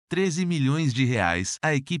13 milhões de reais.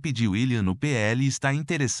 A equipe de Willian no PL está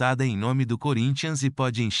interessada em nome do Corinthians e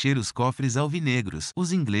pode encher os cofres alvinegros.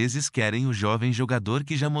 Os ingleses querem o jovem jogador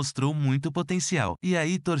que já mostrou muito potencial. E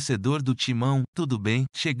aí, torcedor do Timão, tudo bem?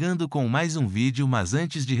 Chegando com mais um vídeo, mas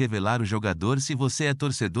antes de revelar o jogador, se você é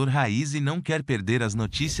torcedor raiz e não quer perder as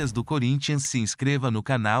notícias do Corinthians, se inscreva no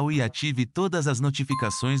canal e ative todas as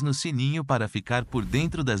notificações no sininho para ficar por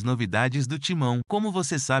dentro das novidades do Timão. Como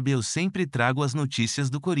você sabe, eu sempre trago as notícias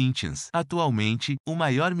do Corinthians. Atualmente, o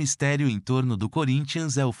maior mistério em torno do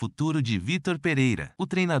Corinthians é o futuro de Vítor Pereira. O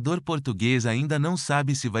treinador português ainda não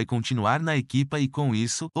sabe se vai continuar na equipe e com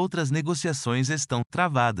isso, outras negociações estão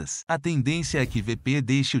travadas. A tendência é que VP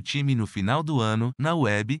deixe o time no final do ano. Na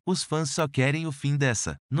web, os fãs só querem o fim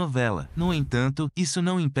dessa novela. No entanto, isso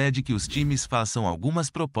não impede que os times façam algumas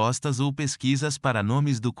propostas ou pesquisas para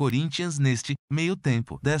nomes do Corinthians neste meio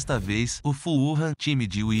tempo. Desta vez, o Fullham, time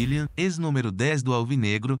de Willian, ex-número 10 do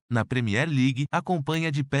alvinegro, na Premier League,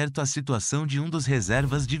 acompanha de perto a situação de um dos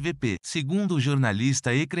reservas de VP. Segundo o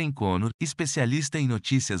jornalista Ecrem, especialista em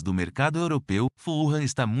notícias do mercado europeu, Fullham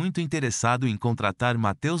está muito interessado em contratar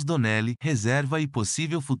Matheus Donelli, reserva e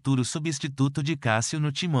possível futuro substituto de Cássio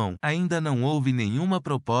no timão. Ainda não houve nenhuma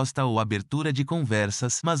proposta ou abertura de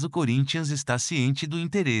conversas, mas o Corinthians está ciente do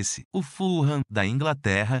interesse. O Fullham, da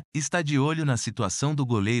Inglaterra, está de olho na situação do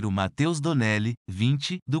goleiro Matheus Donelli,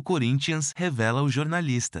 20, do Corinthians, revela o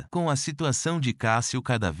jornalista. Com a situação de Cássio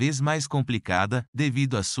cada vez mais complicada,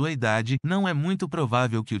 devido à sua idade, não é muito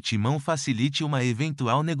provável que o timão facilite uma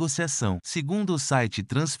eventual negociação. Segundo o site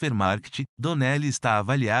Transfermarkt, Donelli está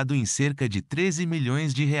avaliado em cerca de 13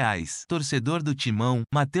 milhões de reais. Torcedor do timão,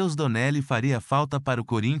 Matheus Donelli faria falta para o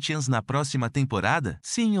Corinthians na próxima temporada?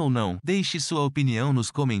 Sim ou não? Deixe sua opinião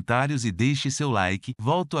nos comentários e deixe seu like.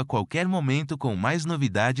 Volto a qualquer momento com mais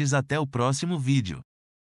novidades. Até o próximo vídeo.